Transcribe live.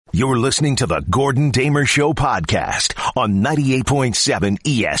You're listening to the Gordon Damer Show podcast on 98.7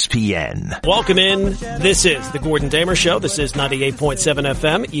 ESPN. Welcome in. This is the Gordon Damer Show. This is 98.7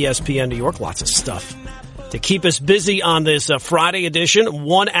 FM, ESPN New York. Lots of stuff to keep us busy on this Friday edition.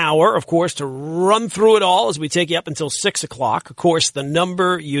 1 hour, of course, to run through it all as we take you up until 6 o'clock. Of course, the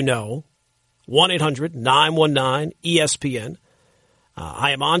number you know, 1-800-919-ESPN.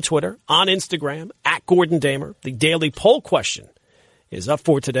 I am on Twitter, on Instagram, at Gordon Damer. The daily poll question is up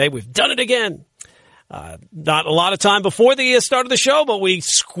for today. We've done it again. Not a lot of time before the start of the show, but we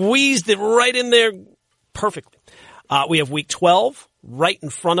squeezed it right in there perfectly. We have Week 12 right in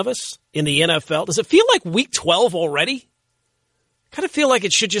front of us in the NFL. Does it feel like Week 12 already? Kind of feel like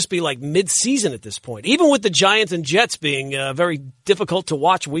it should just be like mid-season at this point, even with the Giants and Jets being very difficult to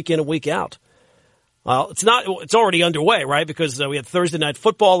watch week in and week out. Well, it's not. It's already underway, right? Because we had Thursday Night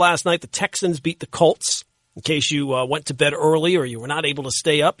Football last night. The Texans beat the Colts. In case you went to bed early or you were not able to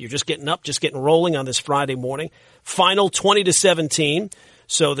stay up, you're just getting up, just getting rolling on this Friday morning. Final 20-17.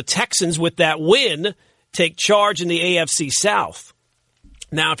 So the Texans, with that win, take charge in the AFC South.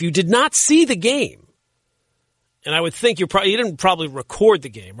 Now, if you did not see the game, and I would think you didn't probably record the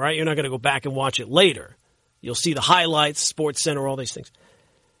game, right? You're not going to go back and watch it later. You'll see the highlights, Sports Center, all these things.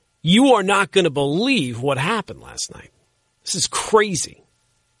 You are not going to believe what happened last night. This is crazy.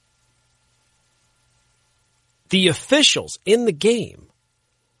 The officials in the game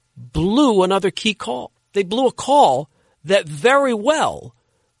blew another key call. They blew a call that very well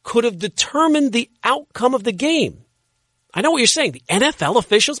could have determined the outcome of the game. I know what you're saying. The NFL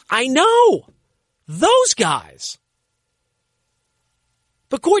officials? I know. Those guys.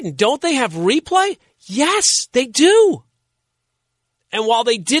 But Gordon, don't they have replay? Yes, they do. And while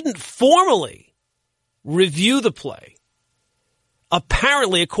they didn't formally review the play,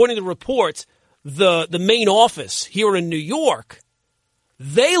 apparently, according to reports, the main office here in New York,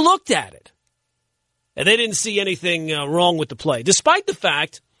 they looked at it, and they didn't see anything wrong with the play, despite the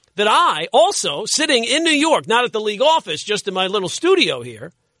fact that I, also sitting in New York, not at the league office, just in my little studio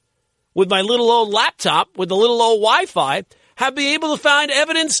here, with my little old laptop, with the little old Wi-Fi, have been able to find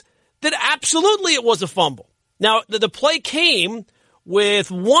evidence that absolutely it was a fumble. Now, the play came with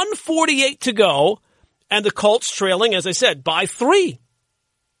 1:48 to go, and the Colts trailing, as I said, by 3.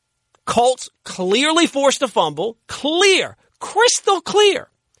 Colts clearly forced a fumble. Clear. Crystal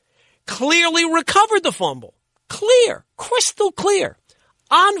clear. Clearly recovered the fumble. Clear. Crystal clear.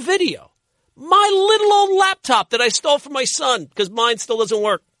 On video. My little old laptop that I stole from my son because mine still doesn't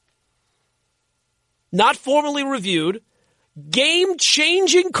work. Not formally reviewed.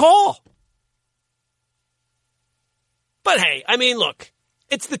 Game-changing call. But hey, I mean, look,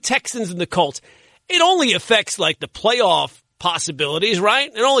 it's the Texans and the Colts. It only affects like the playoff possibilities,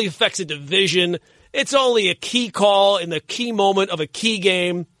 right? It only affects a division. It's only a key call in the key moment of a key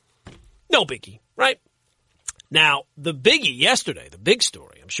game. No biggie, right? Now, the biggie yesterday, the big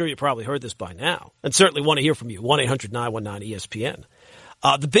story, I'm sure you probably heard this by now, and certainly want to hear from you, 1-800-919-ESPN.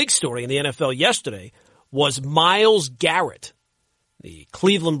 The big story in the NFL yesterday was Myles Garrett, the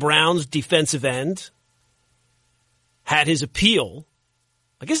Cleveland Browns defensive end, had his appeal.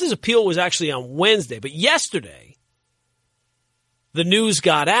 I guess his appeal was actually on Wednesday, but yesterday, the news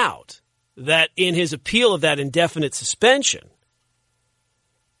got out that in his appeal of that indefinite suspension,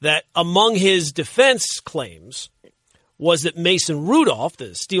 that among his defense claims was that Mason Rudolph,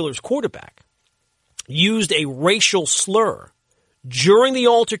 the Steelers quarterback, used a racial slur during the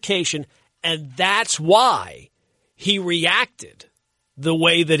altercation, and that's why he reacted the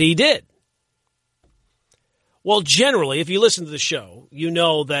way that he did. Well, generally, if you listen to the show, you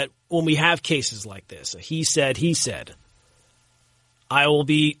know that when we have cases like this, he said, I will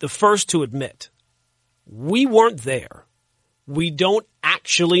be the first to admit, we weren't there. We don't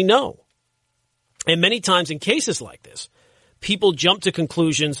actually know. And many times in cases like this, people jump to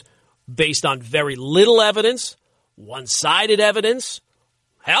conclusions based on very little evidence, one-sided evidence,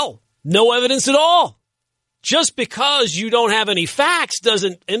 hell, no evidence at all. Just because you don't have any facts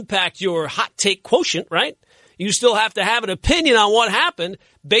doesn't impact your hot take quotient, right? You still have to have an opinion on what happened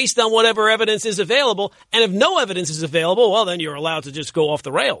based on whatever evidence is available. And if no evidence is available, well, then you're allowed to just go off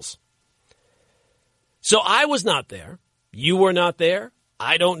the rails. So I was not there. You were not there.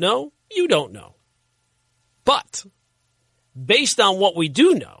 I don't know. You don't know. But based on what we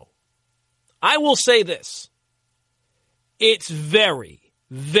do know, I will say this. It's very,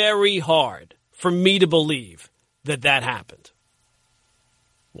 very hard for me to believe that that happened.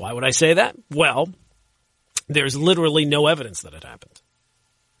 Why would I say that? Well, there's literally no evidence that it happened.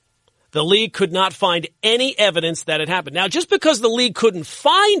 The league could not find any evidence that it happened. Now, just because the league couldn't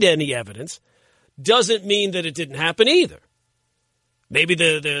find any evidence doesn't mean that it didn't happen either. Maybe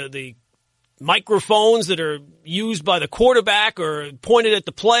the microphones that are used by the quarterback or pointed at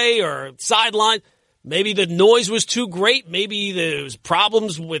the play or sideline, maybe the noise was too great. Maybe there was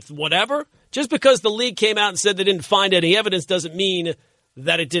problems with whatever. Just because the league came out and said they didn't find any evidence doesn't mean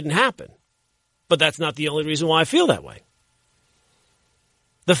that it didn't happen. But that's not the only reason why I feel that way.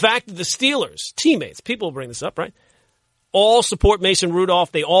 The fact that the Steelers, teammates, people bring this up, right? All support Mason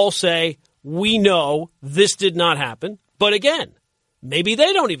Rudolph. They all say, we know this did not happen. But again, maybe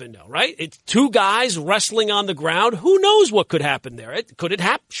they don't even know, right? It's two guys wrestling on the ground. Who knows what could happen there? Could it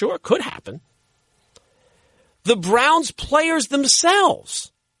happen? Sure, it could happen. The Browns players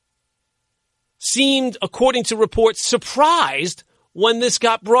themselves seemed, according to reports, surprised when this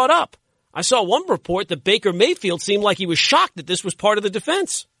got brought up. I saw one report that Baker Mayfield seemed like he was shocked that this was part of the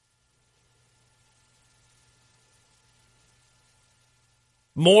defense.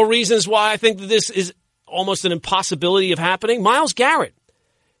 More reasons why I think that this is almost an impossibility of happening. Myles Garrett,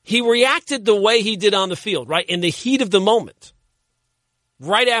 he reacted the way he did on the field, right? In the heat of the moment.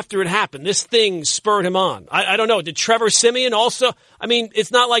 Right after it happened, this thing spurred him on. I don't know. Did Trevor Siemian also? I mean,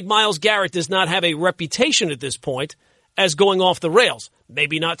 it's not like Myles Garrett does not have a reputation at this point as going off the rails.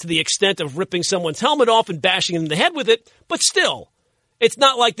 Maybe not to the extent of ripping someone's helmet off and bashing him in the head with it, but still, it's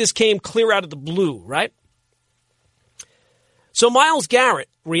not like this came clear out of the blue, right? So Myles Garrett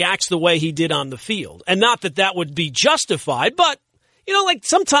reacts the way he did on the field. And not that that would be justified, but, you know, like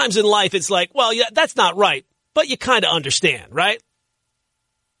sometimes in life it's like, well, yeah, that's not right, but you kind of understand, right?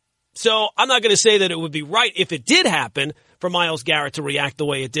 So I'm not going to say that it would be right if it did happen for Myles Garrett to react the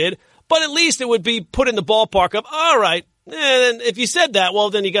way it did, but at least it would be put in the ballpark of, all right, and if you said that,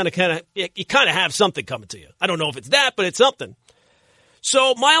 well, then you kind of have something coming to you. I don't know if it's that, but it's something.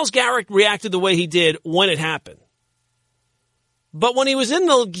 So Myles Garrett reacted the way he did when it happened. But when he was in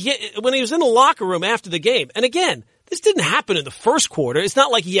the locker room after the game, and again, this didn't happen in the first quarter. It's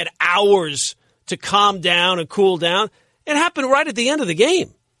not like he had hours to calm down and cool down. It happened right at the end of the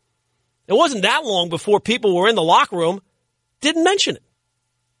game. It wasn't that long before people were in the locker room, didn't mention it,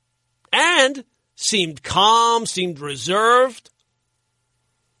 and seemed calm, seemed reserved.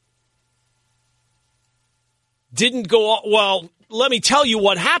 Didn't go, well, let me tell you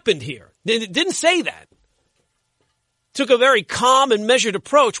what happened here. Didn't say that. Took a very calm and measured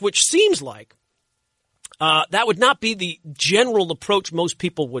approach, which seems like that would not be the general approach most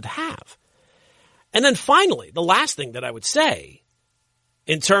people would have. And then finally, the last thing that I would say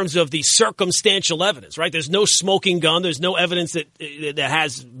in terms of the circumstantial evidence, right? There's no smoking gun. There's no evidence that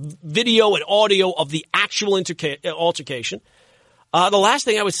has video and audio of the actual altercation. The last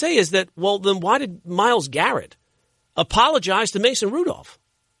thing I would say is that, well, then why did Myles Garrett apologize to Mason Rudolph?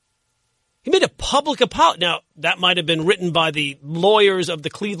 He made a public apology. Now, that might have been written by the lawyers of the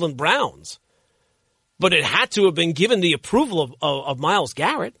Cleveland Browns, but it had to have been given the approval of Myles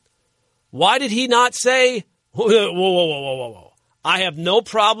Garrett. Why did he not say, whoa. I have no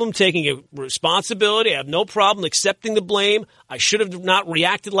problem taking a responsibility. I have no problem accepting the blame. I should have not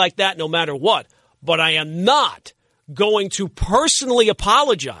reacted like that no matter what. But I am not going to personally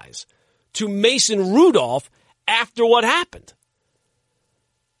apologize to Mason Rudolph after what happened.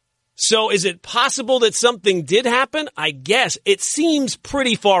 So is it possible that something did happen? I guess. It seems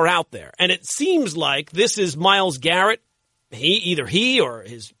pretty far out there. And it seems like this is Myles Garrett, either he or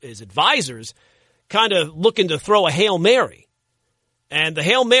his advisors, kind of looking to throw a Hail Mary. And the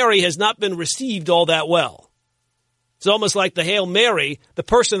Hail Mary has not been received all that well. It's almost like the Hail Mary, the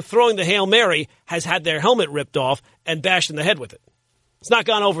person throwing the Hail Mary has had their helmet ripped off and bashed in the head with it. It's not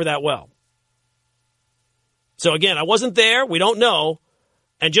gone over that well. So again, I wasn't there. We don't know.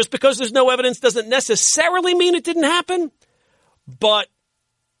 And just because there's no evidence doesn't necessarily mean it didn't happen. But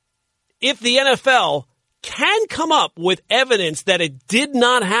if the NFL can come up with evidence that it did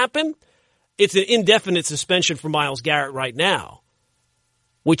not happen, it's an indefinite suspension for Myles Garrett right now,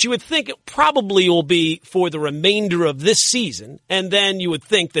 which you would think it probably will be for the remainder of this season. And then you would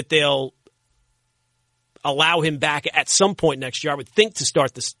think that they'll allow him back at some point next year. I would think to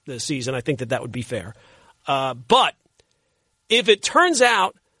start the season. I think that would be fair. But if it turns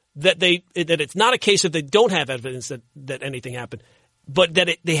out that it's not a case that they don't have evidence that anything happened, but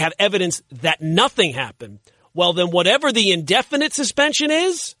that they have evidence that nothing happened, well, then whatever the indefinite suspension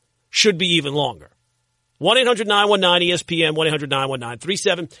is should be even longer. 1-800-919-ESPN,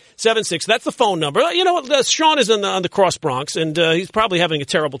 1-800-919-3776. That's the phone number. You know what? Sean is on the Cross Bronx, and he's probably having a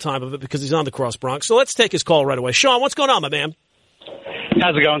terrible time of it because he's on the Cross Bronx. So let's take his call right away. Sean, what's going on, my man?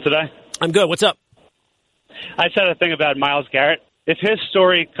 How's it going today? I'm good. What's up? I said a thing about Myles Garrett. If his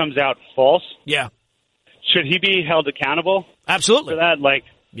story comes out false, yeah, should he be held accountable? Absolutely. For that, like,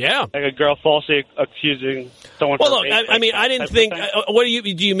 Yeah. Like a girl falsely accusing someone. Well, for look, rape, I mean, I didn't think. What do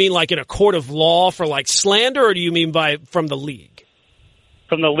you mean, like in a court of law for like slander, or do you mean from the league?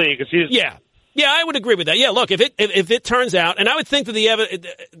 From the league, Yeah, I would agree with that. Yeah, look, if it turns out, and I would think that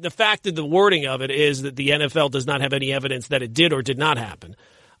the fact that the wording of it is that the NFL does not have any evidence that it did or did not happen.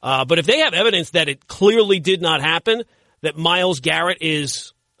 But if they have evidence that it clearly did not happen, that Myles Garrett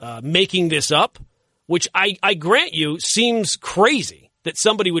is making this up, which I grant you seems crazy that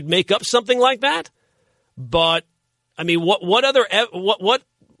somebody would make up something like that. But I mean, what other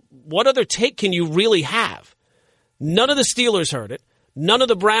take can you really have? None of the Steelers heard it. None of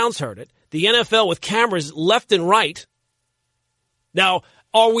the Browns heard it. The NFL with cameras left and right. Now,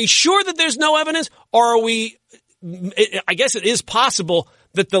 are we sure that there's no evidence, or are we? I guess it is possible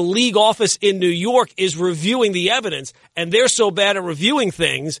that the league office in New York is reviewing the evidence, and they're so bad at reviewing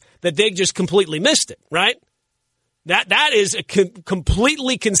things that they just completely missed it, right? That is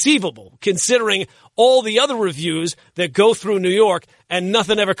completely conceivable, considering all the other reviews that go through New York and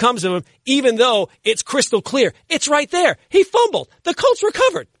nothing ever comes of them, even though it's crystal clear. It's right there. He fumbled. The Colts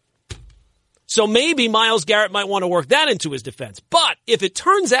recovered. So maybe Myles Garrett might want to work that into his defense. But if it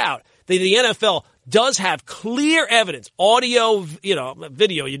turns out that the NFL does have clear evidence, audio,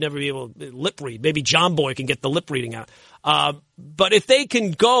 video, you'd never be able to lip read. Maybe John Boy can get the lip reading out. But if they can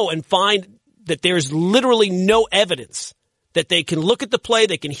go and find that there's literally no evidence, that they can look at the play,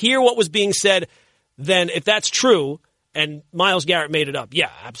 they can hear what was being said, then if that's true, and Myles Garrett made it up,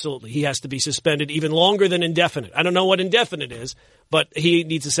 yeah, absolutely. He has to be suspended even longer than indefinite. I don't know what indefinite is, but he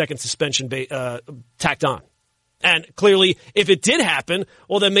needs a second suspension tacked on. And clearly, if it did happen,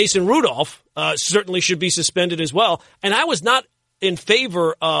 well, then Mason Rudolph certainly should be suspended as well. And I was not in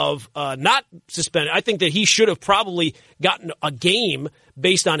favor of not suspended. I think that he should have probably gotten a game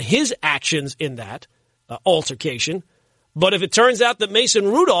based on his actions in that altercation. But if it turns out that Mason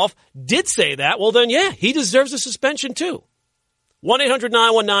Rudolph did say that, well, then, yeah, he deserves a suspension too.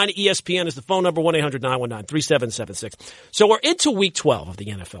 1-800-919-ESPN is the phone number, 1-800-919-3776. So we're into week 12 of the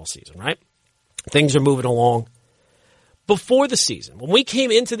NFL season, right? Things are moving along. Before the season, when we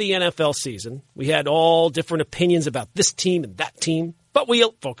came into the NFL season, we had all different opinions about this team and that team, but we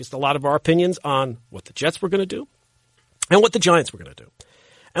focused a lot of our opinions on what the Jets were going to do and what the Giants were going to do.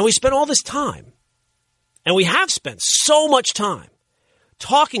 And we spent all this time, and we have spent so much time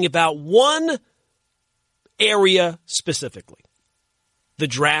talking about one area specifically, the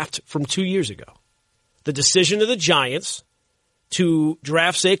draft from 2 years ago, the decision of the Giants to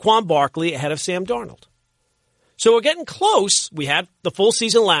draft Saquon Barkley ahead of Sam Darnold. So we're getting close. We had the full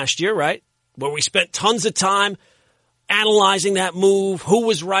season last year, right, where we spent tons of time analyzing that move, who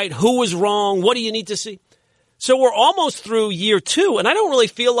was right, who was wrong, what do you need to see? So we're almost through year 2, and I don't really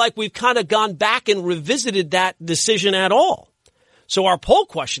feel like we've kind of gone back and revisited that decision at all. So our poll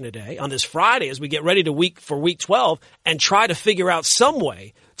question today on this Friday as we get ready to week 12 and try to figure out some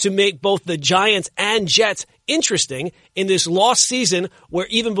way to make both the Giants and Jets interesting in this lost season where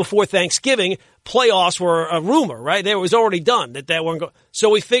even before Thanksgiving, playoffs were a rumor, right? It was already done that weren't going. So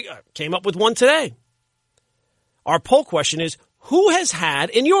we came up with one today. Our poll question is, who has had,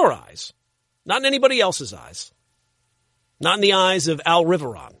 in your eyes, not in anybody else's eyes, not in the eyes of Al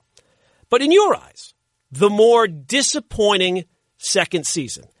Riveron, but in your eyes, the more disappointing second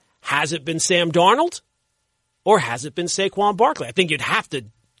season? Has it been Sam Darnold or has it been Saquon Barkley? I think you'd have to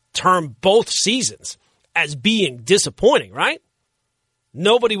term both seasons as being disappointing, right?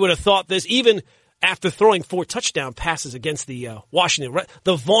 Nobody would have thought this, even after throwing 4 touchdown passes against the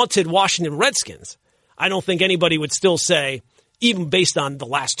vaunted Washington Redskins. I don't think anybody would still say, even based on the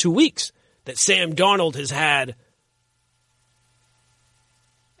last 2 weeks, that Sam Darnold has had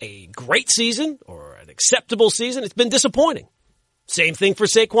a great season or an acceptable season. It's been disappointing. Same thing for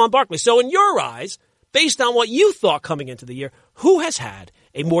Saquon Barkley. So in your eyes, based on what you thought coming into the year, who has had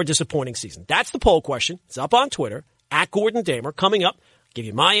a more disappointing season? That's the poll question. It's up on Twitter, @GordonDamer. Coming up, I'll give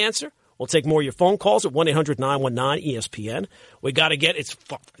you my answer. We'll take more of your phone calls at 1-800-919-ESPN. We got to get, it's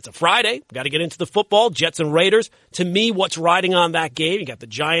a Friday. We got to get into the football, Jets and Raiders. To me, what's riding on that game? You got the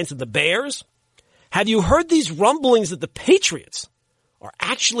Giants and the Bears. Have you heard these rumblings that the Patriots are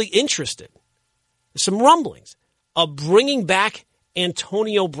actually interested? There's some rumblings of bringing back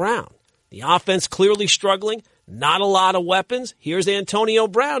Antonio Brown. The offense clearly struggling, not a lot of weapons. Here's Antonio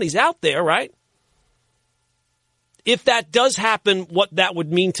Brown. He's out there, right? If that does happen, what that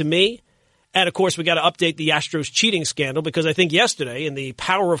would mean to me, and of course we got to update the Astros cheating scandal, because I think yesterday in the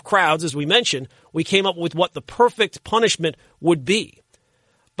power of crowds, as we mentioned, we came up with what the perfect punishment would be.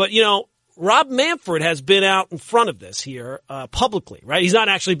 But, Rob Manfred has been out in front of this here publicly, right? He's not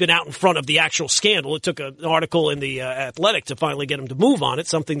actually been out in front of the actual scandal. It took an article in the Athletic to finally get him to move on it,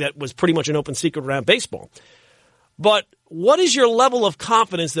 something that was pretty much an open secret around baseball. But what is your level of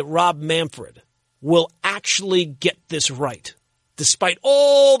confidence that Rob Manfred will actually get this right, despite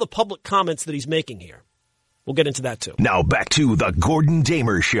all the public comments that he's making here? We'll get into that, too. Now back to the Gordon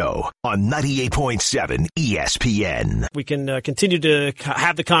Damer Show on 98.7 ESPN. We can continue to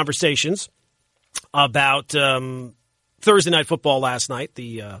have the conversations about Thursday Night Football last night,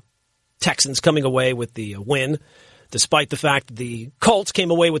 the Texans coming away with the win, despite the fact that the Colts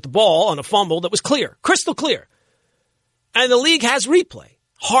came away with the ball on a fumble that was clear, crystal clear. And the league has replay.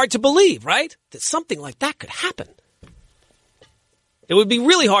 Hard to believe, right? That something like that could happen. It would be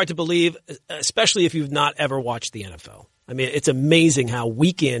really hard to believe, especially if you've not ever watched the NFL. I mean, it's amazing how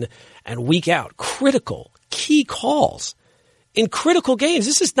week in and week out, critical, key calls in critical games.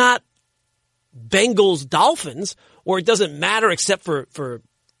 This is not Bengals-Dolphins, or it doesn't matter except for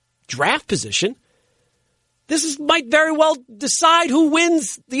draft position. Might very well decide who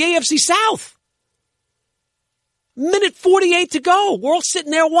wins the AFC South. Minute 48 to go. We're all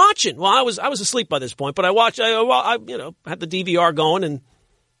sitting there watching. Well, I was asleep by this point, but I watched. I had the DVR going and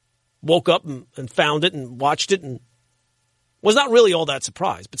woke up and found it and watched it and was not really all that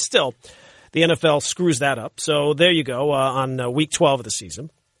surprised. But still, the NFL screws that up. So there you go on week 12 of the season.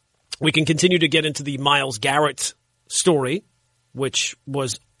 We can continue to get into the Myles Garrett story, which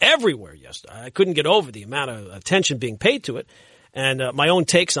was everywhere yesterday. I couldn't get over the amount of attention being paid to it, and my own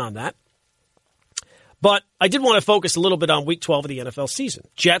takes on that. But I did want to focus a little bit on Week 12 of the NFL season.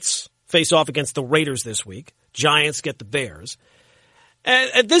 Jets face off against the Raiders this week. Giants get the Bears.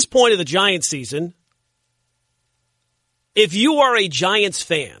 And at this point of the Giants season, if you are a Giants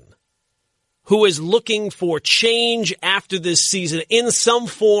fan who is looking for change after this season in some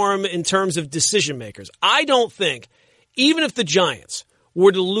form in terms of decision makers, I don't think, even if the Giants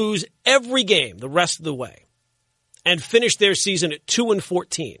were to lose every game the rest of the way and finish their season at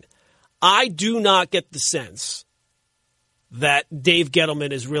 2-14, I do not get the sense that Dave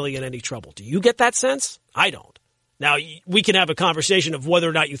Gettleman is really in any trouble. Do you get that sense? I don't. Now, we can have a conversation of whether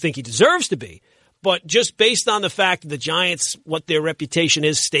or not you think he deserves to be, but just based on the fact that the Giants, what their reputation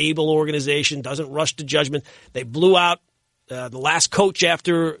is, stable organization, doesn't rush to judgment. They blew out the last coach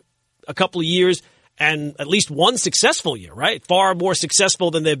after a couple of years and at least one successful year, right? Far more successful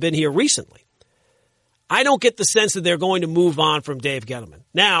than they've been here recently. I don't get the sense that they're going to move on from Dave Gettleman.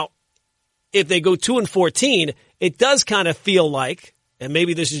 Now, if they go 2-14, it does kind of feel like, and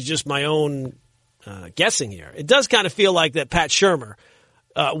maybe this is just my own guessing here, it does kind of feel like that Pat Shurmur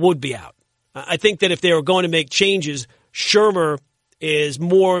would be out. I think that if they were going to make changes, Shurmur is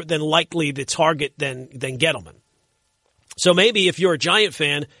more than likely the target than Gettleman. So maybe if you're a Giant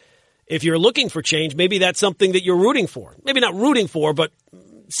fan, if you're looking for change, maybe that's something that you're rooting for. Maybe not rooting for, but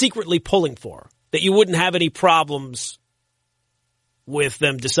secretly pulling for, that you wouldn't have any problems with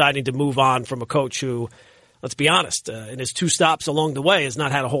them deciding to move on from a coach who, let's be honest, in his 2 stops along the way has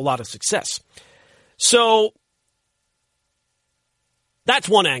not had a whole lot of success. So that's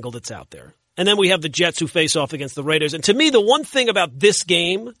one angle that's out there. And then we have the Jets who face off against the Raiders. And to me, the one thing about this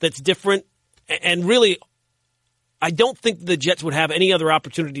game that's different, and really, I don't think the Jets would have any other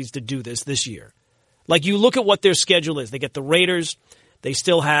opportunities to do this year. Like, you look at what their schedule is. They get the Raiders. They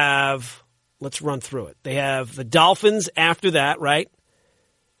still have, let's run through it. They have the Dolphins after that, right?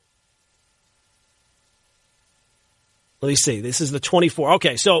 Let me see. This is the 24.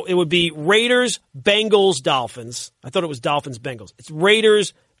 Okay, so it would be Raiders, Bengals, Dolphins. I thought it was Dolphins, Bengals. It's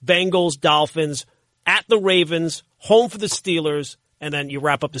Raiders, Bengals, Dolphins, at the Ravens, home for the Steelers, and then you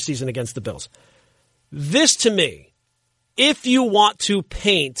wrap up the season against the Bills. This, to me, if you want to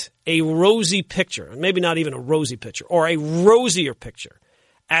paint a rosy picture, and maybe not even a rosy picture, or a rosier picture,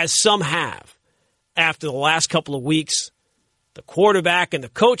 as some have after the last couple of weeks, the quarterback and the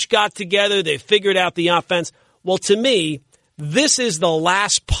coach got together, they figured out the offense. Well, to me, this is the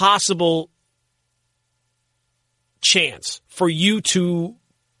last possible chance for you to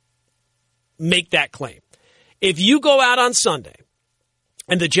make that claim. If you go out on Sunday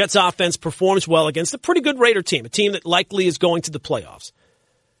and the Jets offense performs well against a pretty good Raider team, a team that likely is going to the playoffs.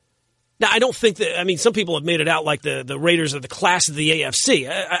 Now, I don't think that, some people have made it out like the Raiders are the class of the AFC.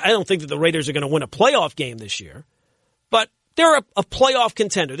 I don't think that the Raiders are going to win a playoff game this year, but they're a playoff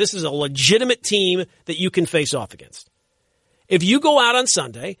contender. This is a legitimate team that you can face off against. If you go out on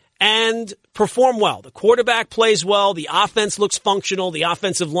Sunday and perform well, the quarterback plays well, the offense looks functional, the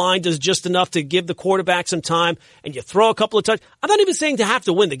offensive line does just enough to give the quarterback some time, and you throw a couple of touchdowns, I'm not even saying to have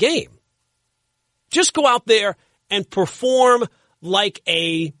to win the game. Just go out there and perform like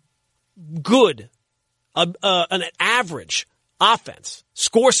a good, an average offense,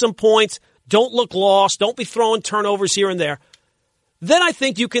 score some points, don't look lost, don't be throwing turnovers here and there, then I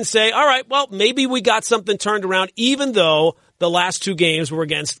think you can say, all right, well, maybe we got something turned around, even though the last two games were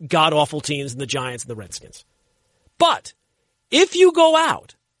against god-awful teams in the Giants and the Redskins. But if you go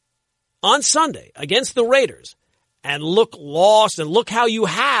out on Sunday against the Raiders and look lost and look how you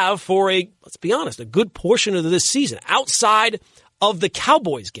have for let's be honest, a good portion of this season outside of the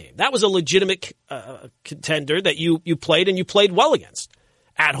Cowboys game. That was a legitimate contender that you played and you played well against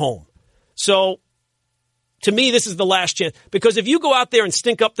at home. So to me, this is the last chance, because if you go out there and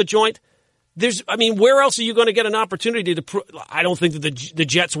stink up the joint, where else are you going to get an opportunity to I don't think that the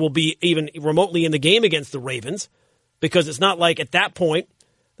Jets will be even remotely in the game against the Ravens, because it's not like at that point,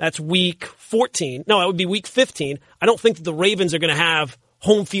 that's week 14. No, it would be week 15. I don't think that the Ravens are going to have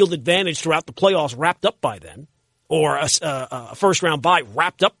home field advantage throughout the playoffs wrapped up by then, or a first-round bye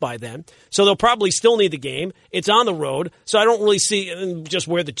wrapped up by then. So they'll probably still need the game. It's on the road, so I don't really see just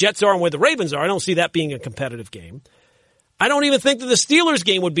where the Jets are and where the Ravens are. I don't see that being a competitive game. I don't even think that the Steelers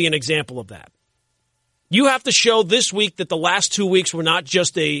game would be an example of that. You have to show this week that the last 2 weeks were not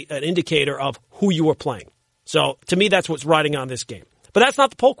just an indicator of who you were playing. So to me, that's what's riding on this game. But that's not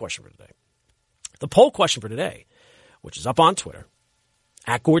the poll question for today. The poll question for today, which is up on Twitter,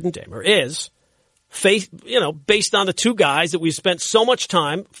 at Gordon Damer, is based on the two guys that we've spent so much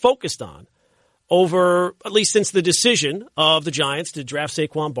time focused on over, at least since the decision of the Giants to draft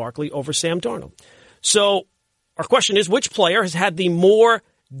Saquon Barkley over Sam Darnold. So our question is, which player has had the more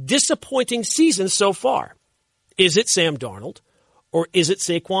disappointing season so far? Is it Sam Darnold or is it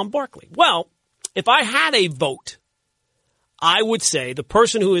Saquon Barkley? Well, if I had a vote, I would say the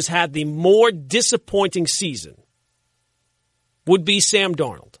person who has had the more disappointing season would be Sam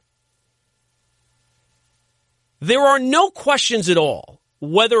Darnold. There are no questions at all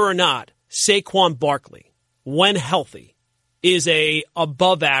whether or not Saquon Barkley, when healthy, is a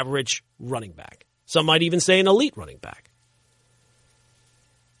above-average running back. Some might even say an elite running back.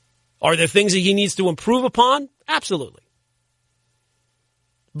 Are there things that he needs to improve upon? Absolutely.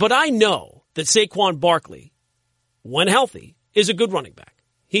 But I know that Saquon Barkley, when healthy, is a good running back.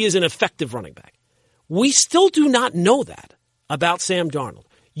 He is an effective running back. We still do not know that about Sam Darnold.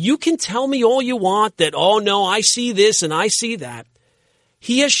 You can tell me all you want that, oh no, I see this and I see that.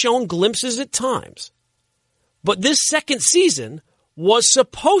 He has shown glimpses at times. But this second season was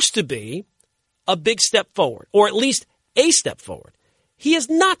supposed to be a big step forward, or at least a step forward. He has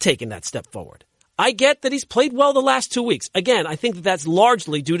not taken that step forward. I get that he's played well the last 2 weeks. Again, I think that that's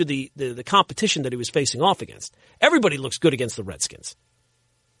largely due to the competition that he was facing off against. Everybody looks good against the Redskins.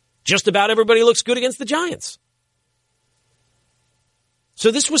 Just about everybody looks good against the Giants. So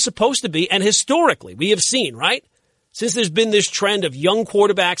this was supposed to be, and historically, we have seen, right? Since there's been this trend of young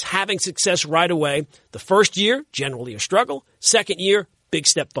quarterbacks having success right away, the first year, generally a struggle. Second year, big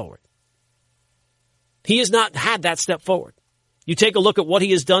step forward. He has not had that step forward. You take a look at what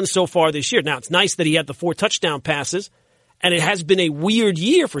he has done so far this year. Now, it's nice that he had the 4 touchdown passes, and it has been a weird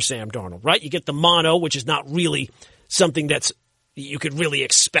year for Sam Darnold, right? You get the mono, which is not really something that's you could really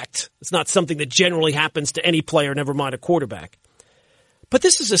expect. It's not something that generally happens to any player, never mind a quarterback. But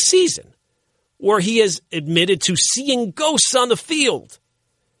this is a season where he has admitted to seeing ghosts on the field.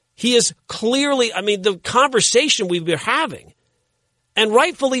 He is clearly, the conversation we've been having, and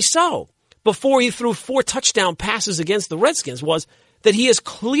rightfully so, before he threw 4 touchdown passes against the Redskins, was that he has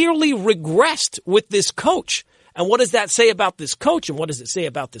clearly regressed with this coach. And what does that say about this coach? And what does it say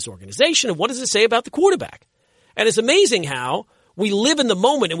about this organization? And what does it say about the quarterback? And it's amazing how we live in the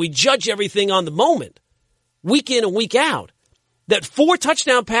moment and we judge everything on the moment, week in and week out. That 4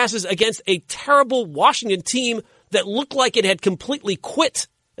 touchdown passes against a terrible Washington team that looked like it had completely quit,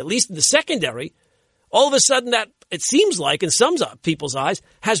 at least in the secondary, all of a sudden that, it seems like, in some people's eyes,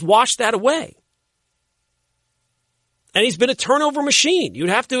 has washed that away. And he's been a turnover machine. You'd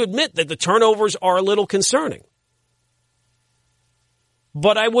have to admit that the turnovers are a little concerning.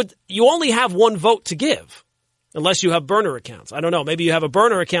 But you only have one vote to give, unless you have burner accounts. I don't know. Maybe you have a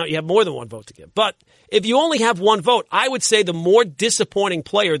burner account, you have more than one vote to give. But if you only have one vote, I would say the more disappointing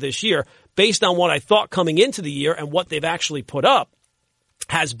player this year, based on what I thought coming into the year and what they've actually put up,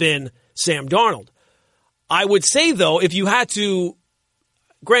 has been Sam Darnold. I would say, though, if you had to,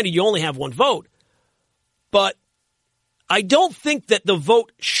 granted you only have one vote, but I don't think that the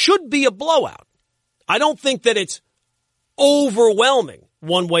vote should be a blowout. I don't think that it's overwhelming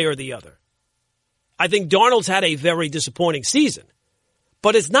one way or the other. I think Darnold's had a very disappointing season.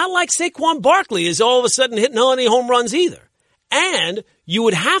 But it's not like Saquon Barkley is all of a sudden hitting any home runs either. And you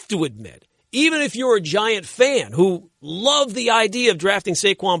would have to admit, even if you're a Giant fan who love the idea of drafting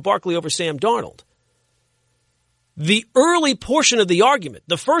Saquon Barkley over Sam Darnold. The early portion of the argument,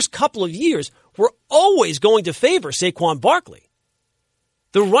 the first couple of years, were always going to favor Saquon Barkley.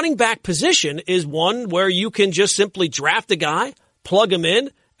 The running back position is one where you can just simply draft a guy, plug him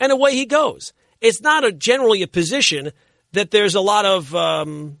in, and away he goes. It's not generally a position that there's a lot of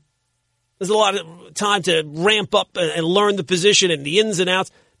time to ramp up and learn the position and the ins and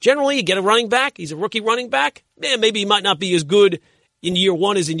outs. Generally, you get a running back. He's a rookie running back. Maybe he might not be as good in year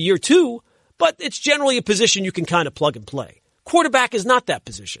one as in year two, but it's generally a position you can kind of plug and play. Quarterback is not that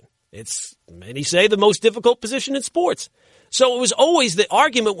position. It's, many say, the most difficult position in sports. So the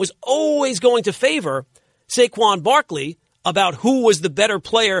argument was always going to favor Saquon Barkley about who was the better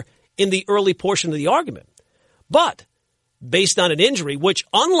player in the early portion of the argument. But based on an injury, which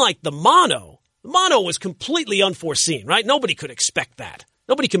unlike the mono was completely unforeseen, right? Nobody could expect that.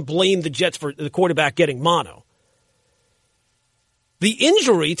 Nobody can blame the Jets for the quarterback getting mono. The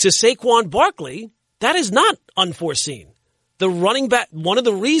injury to Saquon Barkley, that is not unforeseen. The running back, one of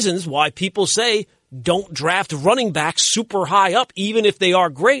the reasons why people say don't draft running backs super high up, even if they are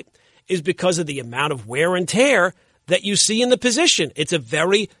great, is because of the amount of wear and tear that you see in the position. It's a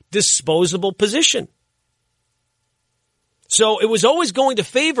very disposable position. So it was always going to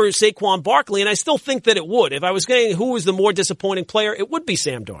favor Saquon Barkley, and I still think that it would. If I was saying who was the more disappointing player, it would be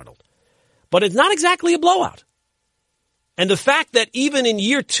Sam Darnold. But it's not exactly a blowout. And the fact that even in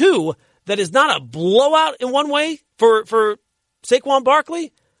year two, that is not a blowout in one way for Saquon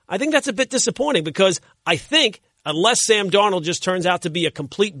Barkley, I think that's a bit disappointing because I think unless Sam Darnold just turns out to be a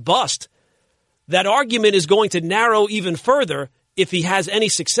complete bust, that argument is going to narrow even further if he has any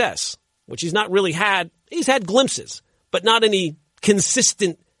success, which he's not really had. He's had glimpses, but not any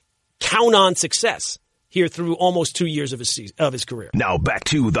consistent count-on success here through almost 2 years of his career. Now back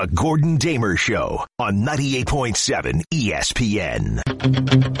to the Gordon Damer Show on 98.7 ESPN.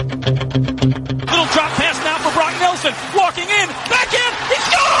 Little drop pass now for Brock Nelson. Walking in, backhand, he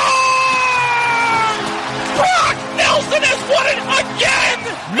scores! Brock Nelson has won it again!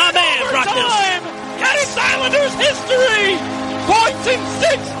 My man, Brock Nelson. And it's Islanders history! Points in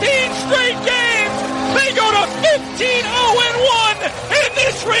 16 straight games! They go to 15-0-1 in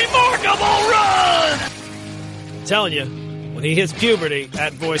this remarkable run! I'm telling you, when he hits puberty,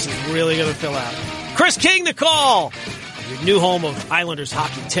 that voice is really going to fill out. Chris King, the call! Your new home of Islanders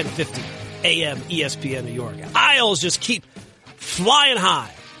hockey, 1050 AM ESPN New York. Isles just keep flying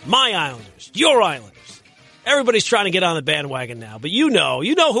high. My Islanders, your Islanders. Everybody's trying to get on the bandwagon now, but you know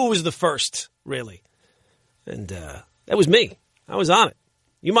who was the first, really. And that was me. I was on it.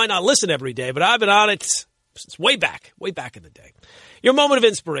 You might not listen every day, but I've been on it since way back in the day. Your moment of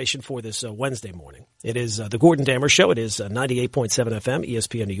inspiration for this Wednesday morning. It is the Gordon Damer Show. It is 98.7 FM,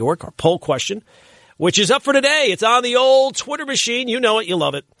 ESPN New York. Our poll question, which is up for today. It's on the old Twitter machine. You know it. You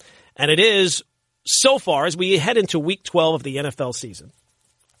love it. And it is, so far, as we head into Week 12 of the NFL season,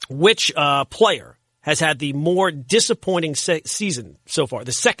 which player has had the more disappointing season so far,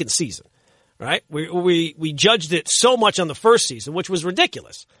 the second season? Right? We judged it so much on the first season, which was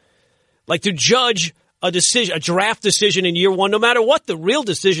ridiculous. Like to judge a draft decision in year one, no matter what the real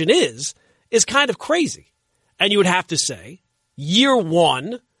decision is kind of crazy. And you would have to say, year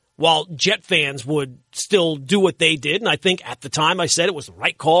one, while Jet fans would still do what they did, and I think at the time I said it was the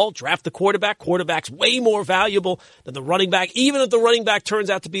right call, draft the quarterback. Quarterback's way more valuable than the running back, even if the running back turns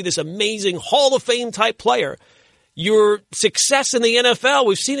out to be this amazing Hall of Fame type player. Your success in the NFL,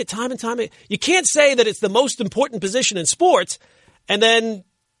 we've seen it time and time again. You can't say that it's the most important position in sports and then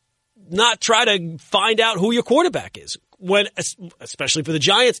not try to find out who your quarterback is. When, especially for the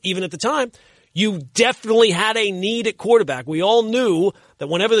Giants, even at the time, you definitely had a need at quarterback. We all knew that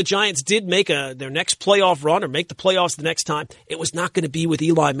whenever the Giants did make their next playoff run or make the playoffs the next time, it was not going to be with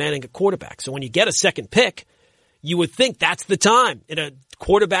Eli Manning at quarterback. So when you get a second pick, you would think that's the time in a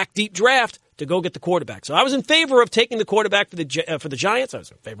quarterback deep draft to go get the quarterback. So I was in favor of taking the quarterback for the Giants. I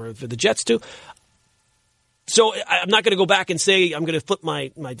was in favor of the Jets too. So I'm not going to go back and say I'm going to flip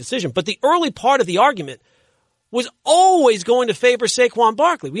my decision. But the early part of the argument was always going to favor Saquon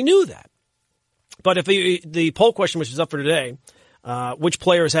Barkley. We knew that. But if the poll question, which is up for today, which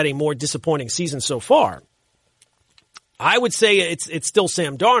player has had a more disappointing season so far, I would say it's still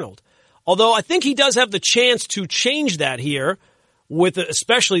Sam Darnold. Although I think he does have the chance to change that here with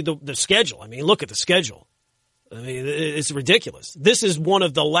especially the schedule. I mean, look at the schedule. I mean, it's ridiculous. This is one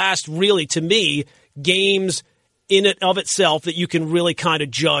of the last, really, to me, games in and of itself that you can really kind of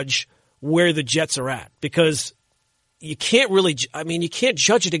judge where the Jets are at. Because you can't really, you can't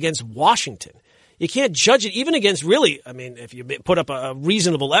judge it against Washington. You can't judge it even against really, I mean, if you put up a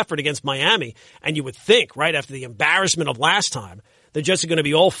reasonable effort against Miami, and you would think, right, after the embarrassment of last time, they're just going to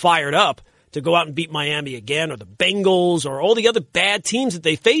be all fired up to go out and beat Miami again, or the Bengals, or all the other bad teams that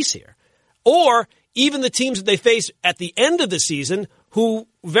they face here. Or even the teams that they face at the end of the season who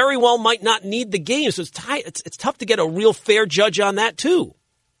very well might not need the game. So it's tough to get a real fair judge on that, too.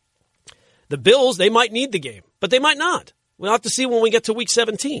 The Bills, they might need the game, but they might not. We'll have to see when we get to Week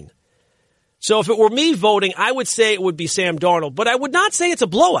 17. So if it were me voting, I would say it would be Sam Darnold, but I would not say it's a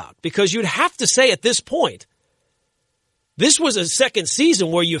blowout, because you'd have to say at this point, this was a second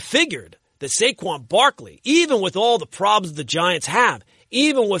season where you figured that Saquon Barkley, even with all the problems the Giants have,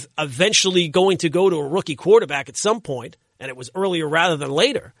 even with eventually going to go to a rookie quarterback at some point, and it was earlier rather than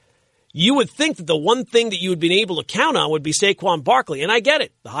later, you would think that the one thing that you would be able to count on would be Saquon Barkley. And I get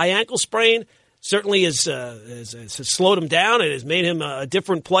it. The high ankle sprain certainly has slowed him down and has made him a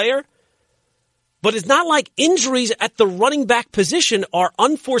different player. But it's not like injuries at the running back position are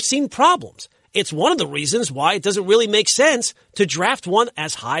unforeseen problems. It's one of the reasons why it doesn't really make sense to draft one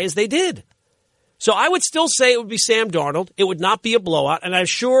as high as they did. So I would still say it would be Sam Darnold. It would not be a blowout. And I'm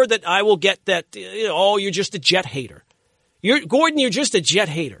sure that I will get that, you're just a Jet hater. Gordon, you're just a Jet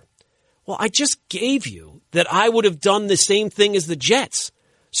hater. Well, I just gave you that I would have done the same thing as the Jets.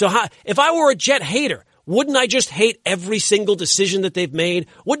 So if I were a Jet hater, wouldn't I just hate every single decision that they've made?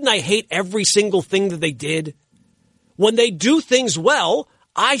 Wouldn't I hate every single thing that they did? When they do things well,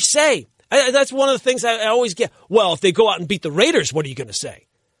 I say, that's one of the things I always get. Well, if they go out and beat the Raiders, what are you going to say?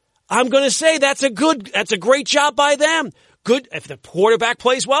 I'm going to say that's a great job by them. Good. If the quarterback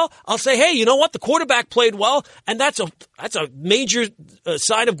plays well, I'll say, hey, you know what? The quarterback played well, and that's a major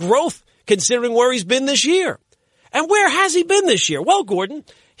sign of growth considering where he's been this year. And where has he been this year? Well, Gordon,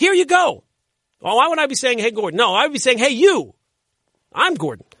 here you go. Well, why would I be saying, hey, Gordon? No, I would be saying, hey, you. I'm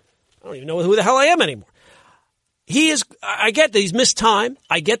Gordon. I don't even know who the hell I am anymore. I get that he's missed time.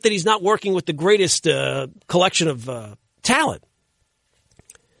 I get that he's not working with the greatest collection of talent.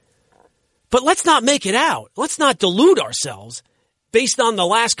 But let's not make it out. Let's not delude ourselves based on the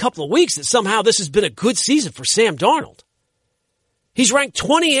last couple of weeks that somehow this has been a good season for Sam Darnold. He's ranked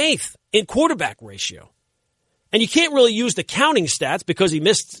 28th in quarterback ratio. And you can't really use the counting stats because he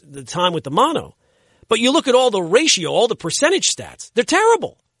missed the time with the mono. But you look at all the ratio, all the percentage stats, they're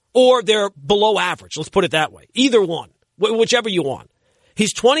terrible. Or they're below average. Let's put it that way. Either one, whichever you want.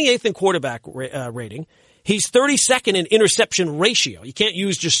 He's 28th in quarterback rating. He's 32nd in interception ratio. You can't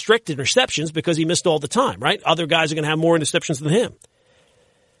use just strict interceptions because he missed all the time, right? Other guys are going to have more interceptions than him.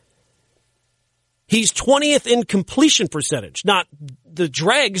 He's 20th in completion percentage. Not the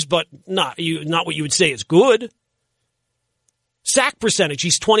dregs, but not what you would say is good. Sack percentage,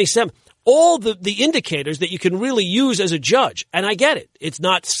 he's 27th. All the indicators that you can really use as a judge. And I get it. It's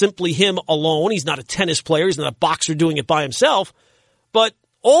not simply him alone. He's not a tennis player. He's not a boxer doing it by himself. But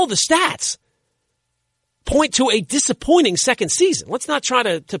all the stats point to a disappointing second season. Let's not try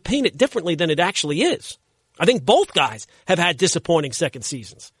to paint it differently than it actually is. I think both guys have had disappointing second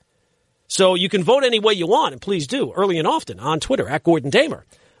seasons. So you can vote any way you want, and please do, early and often, on Twitter, @Gordon Damer.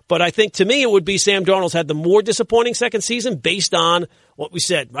 But I think, to me, it would be Sam Darnold's had the more disappointing second season based on what we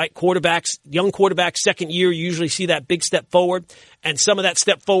said, right? Quarterbacks, young quarterbacks, second year, you usually see that big step forward. And some of that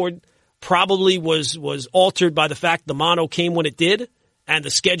step forward probably was altered by the fact the mono came when it did and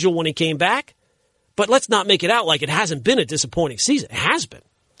the schedule when he came back. But let's not make it out like it hasn't been a disappointing season. It has been.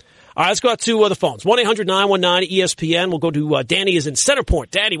 All right, let's go out to the phones. 1-800-919-ESPN. We'll go to Danny is in Center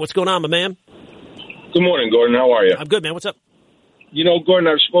Point. Danny, what's going on, my man? Good morning, Gordon. How are you? I'm good, man. What's up? Gordon,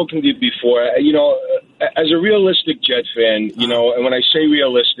 I've spoken to you before. As a realistic Jet fan, and when I say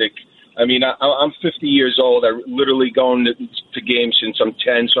realistic, I mean, I'm 50 years old. I literally going to games since I'm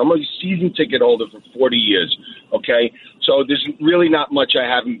 10, so I'm a season ticket holder for 40 years, okay? So there's really not much I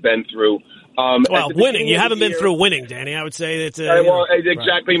haven't been through. Well, winning. You haven't been through winning, Danny. I would say that.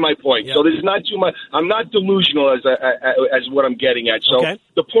 Exactly my point. Yep. So there's not too much. I'm not delusional as what I'm getting at. So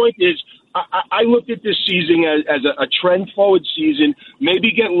The point is, I looked at this season as a trend-forward season,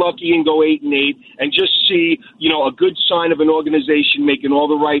 maybe get lucky and go 8-8 and just see, a good sign of an organization making all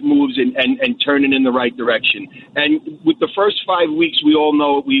the right moves and turning in the right direction. And with the first 5 weeks, we all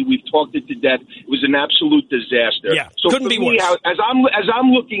know we've talked it to death. It was an absolute disaster. Yeah, so couldn't be worse. As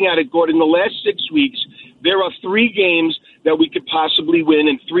I'm looking at it, Gordon, the last 6 weeks, there are 3 games that we could possibly win,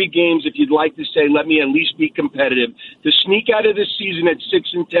 and 3 games, if you'd like to say, let me at least be competitive. To sneak out of this season at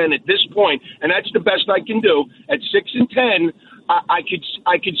 6-10 at this point, and that's the best I can do, at 6-10, I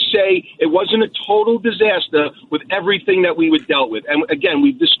could say it wasn't a total disaster with everything that we were dealt with. And again,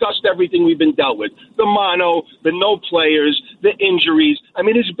 we've discussed everything we've been dealt with: the mono, the no players, the injuries. I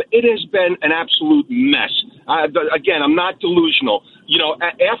mean, it has been an absolute mess. Again, I'm not delusional. You know,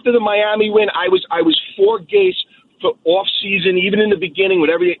 after the Miami win, I was for Gase for off season, even in the beginning,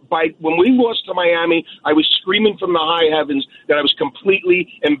 when we lost to Miami, I was screaming from the high heavens that I was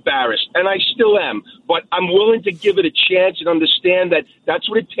completely embarrassed, and I still am. But I'm willing to give it a chance and understand that that's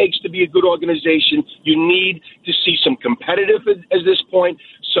what it takes to be a good organization. You need to see some competitive at this point,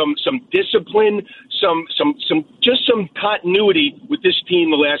 some discipline, some continuity with this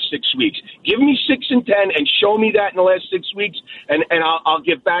team the last 6 weeks. Give me 6-10 and show me that in the last 6 weeks, and I'll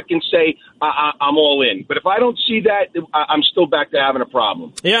get back and say I'm all in. But if I don't see that, I'm still back to having a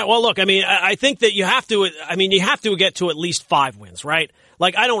problem. Yeah, well, look, I mean, I think that you have to get to at least 5 wins, right?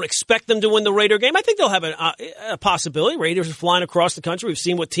 Like, I don't expect them to win the Raider game. I think they'll have a possibility. Raiders are flying across the country. We've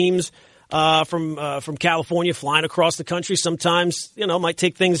seen what teams from California flying across the country sometimes, might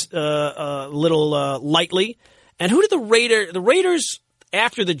take things a little lightly. And who did the Raiders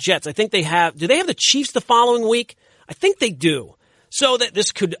after the Jets? I think do they have the Chiefs the following week? I think they do. So that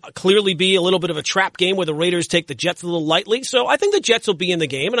this could clearly be a little bit of a trap game where the Raiders take the Jets a little lightly. So I think the Jets will be in the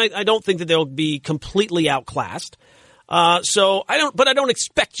game, and I don't think that they'll be completely outclassed. So I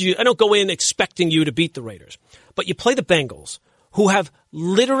don't go in expecting you to beat the Raiders. But you play the Bengals, who have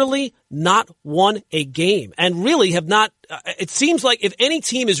literally not won a game and really have not. It seems like if any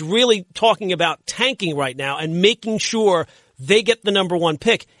team is really talking about tanking right now and making sure they get the number 1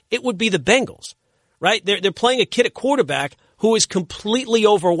 pick, it would be the Bengals, right? They're playing a kid at quarterback who is completely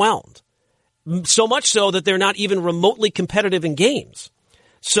overwhelmed, so much so that they're not even remotely competitive in games.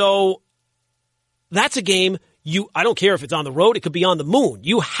 So that's a game I don't care if it's on the road, it could be on the moon.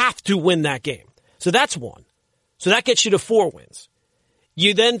 You have to win that game. So that's 1. So that gets you to 4 wins.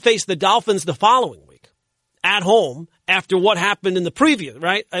 You then face the Dolphins the following week at home after what happened in the previous,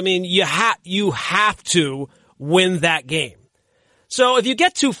 right? I mean, you have to win that game. So if you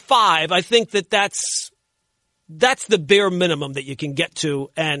get to 5, I think that's the bare minimum that you can get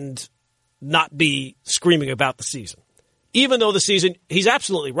to and not be screaming about the season. Even though the season, he's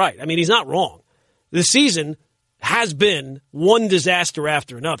absolutely right. I mean, he's not wrong. The season has been one disaster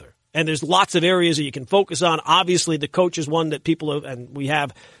after another. And there's lots of areas that you can focus on. Obviously, the coach is one that we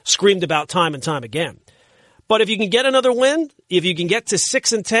have screamed about time and time again. But if you can get another win, if you can get to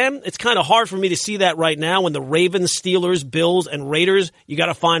 6-10, it's kind of hard for me to see that right now when the Ravens, Steelers, Bills, and Raiders, you got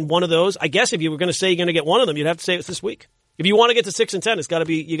to find one of those. I guess if you were going to say you're going to get one of them, you'd have to say it's this week. If you want to get to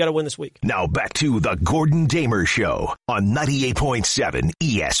 6-10, you got to win this week. Now back to the Gordon Damer Show on 98.7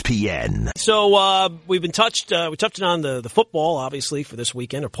 ESPN. So we've been touched on the football, obviously, for this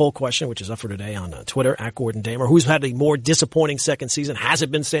weekend, a poll question, which is up for today on Twitter, @GordonDamer. Who's had a more disappointing second season? Has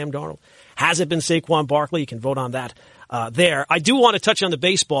it been Sam Darnold? Has it been Saquon Barkley? You can vote on that there. I do want to touch on the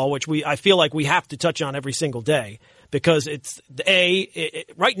baseball, which I feel like we have to touch on every single day because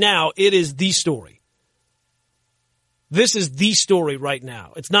right now it is the story. This is the story right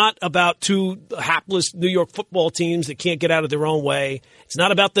now. It's not about 2 hapless New York football teams that can't get out of their own way. It's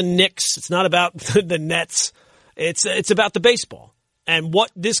not about the Knicks. It's not about the Nets. It's about the baseball. And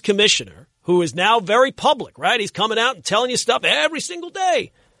what this commissioner, who is now very public, right? He's coming out and telling you stuff every single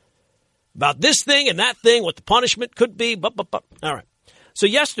day about this thing and that thing, what the punishment could be. All right. So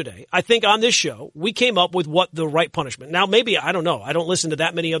yesterday, I think on this show, we came up with what the right punishment. Now, maybe, I don't know. I don't listen to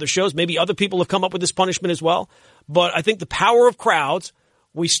that many other shows. Maybe other people have come up with this punishment as well. But I think the power of crowds,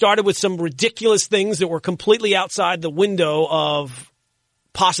 we started with some ridiculous things that were completely outside the window of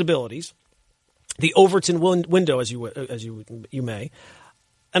possibilities. The Overton window, as you may.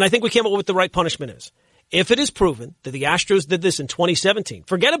 And I think we came up with what the right punishment is. If it is proven that the Astros did this in 2017,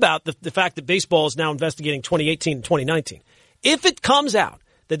 forget about the fact that baseball is now investigating 2018 and 2019. If it comes out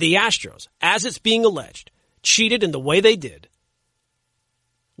that the Astros, as it's being alleged, cheated in the way they did,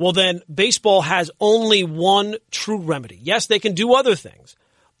 well then baseball has only one true remedy. Yes, they can do other things,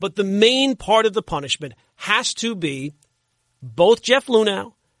 but the main part of the punishment has to be both Jeff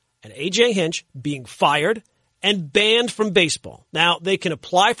Luhnow and A.J. Hinch being fired and banned from baseball. Now, they can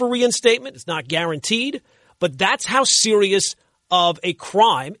apply for reinstatement. It's not guaranteed, but that's how serious of a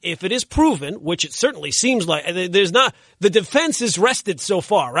crime, if it is proven, which it certainly seems like. The defense is rested so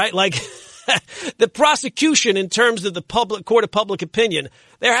far, right? Like the prosecution, in terms of the court of public opinion,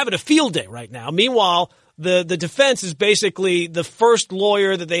 they're having a field day right now. Meanwhile, the defense is basically the first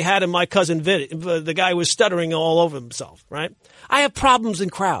lawyer that they had in My Cousin Vinny, the guy who was stuttering all over himself, right? I have problems in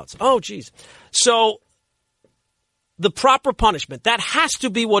crowds. Oh, geez. So the proper punishment, that has to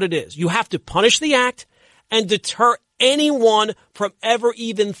be what it is. You have to punish the act and deter anyone from ever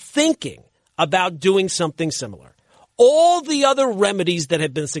even thinking about doing something similar. All the other remedies that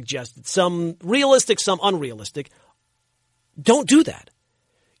have been suggested, some realistic, some unrealistic, don't do that.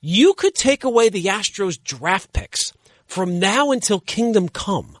 You could take away the Astros draft picks from now until kingdom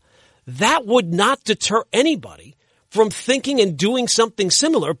come. That would not deter anybody from thinking and doing something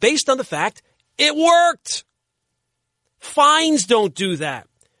similar based on the fact it worked. Fines don't do that.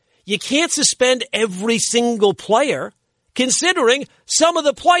 You can't suspend every single player, considering some of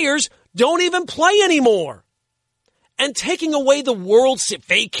the players don't even play anymore. And taking away the World Series,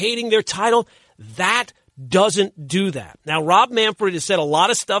 vacating their title, that doesn't do that. Now, Rob Manfred has said a lot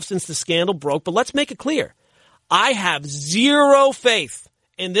of stuff since the scandal broke, but let's make it clear. I have zero faith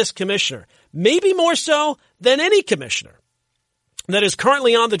in this commissioner, maybe more so than any commissioner that is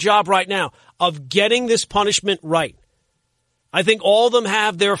currently on the job right now, of getting this punishment right. I think all of them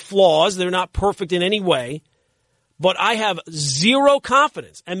have their flaws. They're not perfect in any way. But I have zero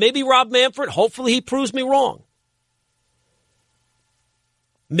confidence. And maybe Rob Manfred, hopefully he proves me wrong.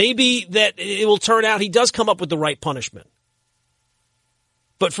 Maybe that it will turn out he does come up with the right punishment.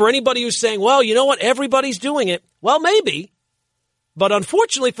 But for anybody who's saying, well, you know what, everybody's doing it. Well, maybe. But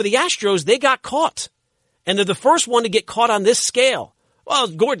unfortunately for the Astros, they got caught. And they're the first one to get caught on this scale. Well,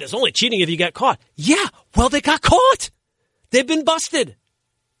 Gordon, it's only cheating if you get caught. Yeah, well, they got caught. They've been busted.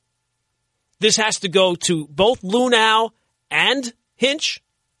 This has to go to both Lunau and Hinch,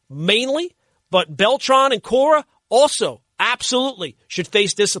 mainly. But Beltran and Cora also absolutely should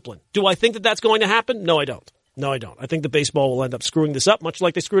face discipline. Do I think that that's going to happen? No, I don't. No, I don't. I think the baseball will end up screwing this up, much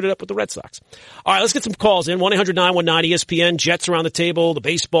like they screwed it up with the Red Sox. All right, let's get some calls in. 1-800-919-ESPN, Jets around the table, the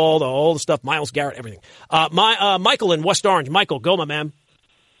baseball, all the stuff, Myles Garrett, everything. Michael in West Orange. Michael, go, my man.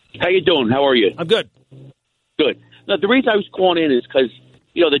 How you doing? How are you? I'm good. Good. Now, the reason I was calling in is because,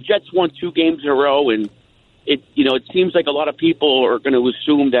 the Jets won 2 games in a row, and it seems like a lot of people are going to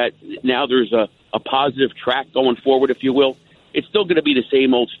assume that now there's a positive track going forward, if you will. It's still going to be the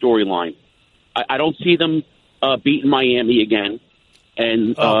same old storyline. I don't see them beating Miami again.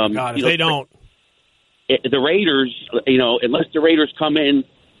 And if they don't. The Raiders, unless the Raiders come in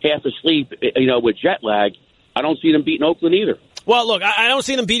half asleep, with jet lag, I don't see them beating Oakland either. Well, look, I don't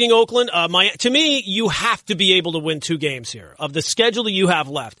see them beating Oakland. To me, you have to be able to win 2 games here. Of the schedule that you have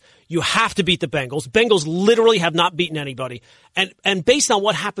left, you have to beat the Bengals. Bengals literally have not beaten anybody. And based on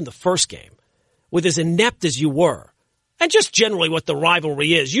what happened the first game, with as inept as you were, and just generally what the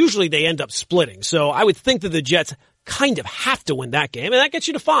rivalry is, usually they end up splitting. So I would think that the Jets kind of have to win that game, and that gets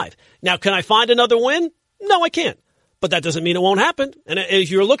you to 5. Now, can I find another win? No, I can't. But that doesn't mean it won't happen. And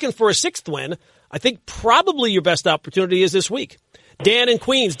if you're looking for a 6th win, I think probably your best opportunity is this week. Dan in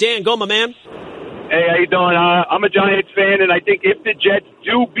Queens. Dan, go, my man. Hey, how you doing? I'm a Giants fan, and I think if the Jets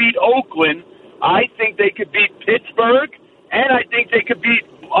do beat Oakland, I think they could beat Pittsburgh, and I think they could beat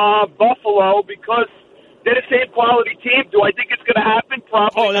Buffalo because they're the same quality team. Do I think it's going to happen?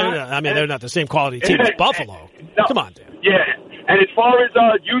 Probably not. No. I mean, they're not the same quality team as Buffalo. No. Come on, Dan. Yeah. And as far as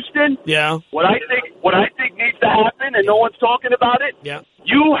Houston, yeah, what I think needs to happen, and no one's talking about it, yeah,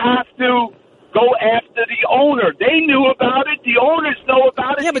 you have to go after the owner. They knew about it. The owners know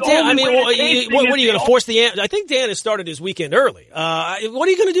about it. Yeah, but Dan, what are you going to force the – I think Dan has started his weekend early. What are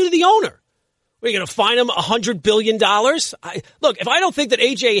you going to do to the owner? Are you going to fine him $100 billion? Look, if I don't think that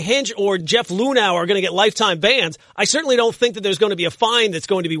A.J. Hinch or Jeff Lunau are going to get lifetime bans, I certainly don't think that there's going to be a fine that's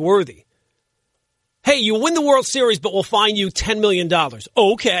going to be worthy. Hey, you win the World Series, but we'll fine you $10 million.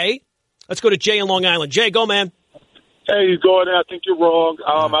 Okay. Let's go to Jay in Long Island. Jay, go, man. Hey, Gordon, I think you're wrong.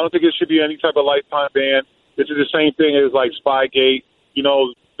 I don't think it should be any type of lifetime ban. This is the same thing as like Spygate.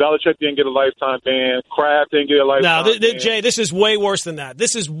 Belichick didn't get a lifetime ban. Kraft didn't get a lifetime ban. Jay, this is way worse than that.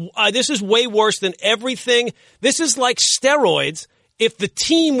 This is way worse than everything. This is like steroids if the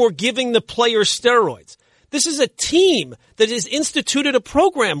team were giving the players steroids. This is a team that has instituted a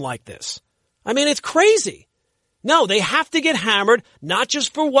program like this. I mean, it's crazy. No, they have to get hammered, not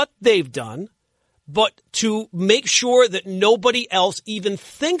just for what they've done, but to make sure that nobody else even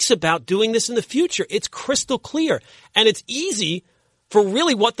thinks about doing this in the future. It's crystal clear. And it's easy for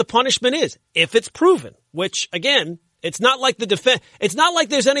really what the punishment is, if it's proven, which, again, it's not like it's not like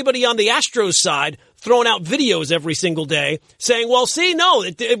there's anybody on the Astros side throwing out videos every single day saying, well, see, no,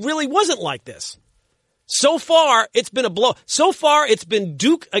 it really wasn't like this. So far, it's been a blow. So far, it's been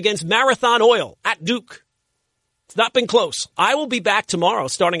Duke against Marathon Oil at Duke. It's not been close. I will be back tomorrow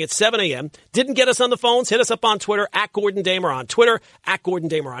starting at 7 a.m. Didn't get us on the phones? Hit us up on Twitter, at Gordon Damer on Twitter, at Gordon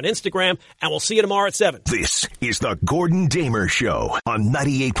Damer on Instagram, and we'll see you tomorrow at 7. This is the Gordon Damer Show on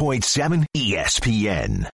 98.7 ESPN.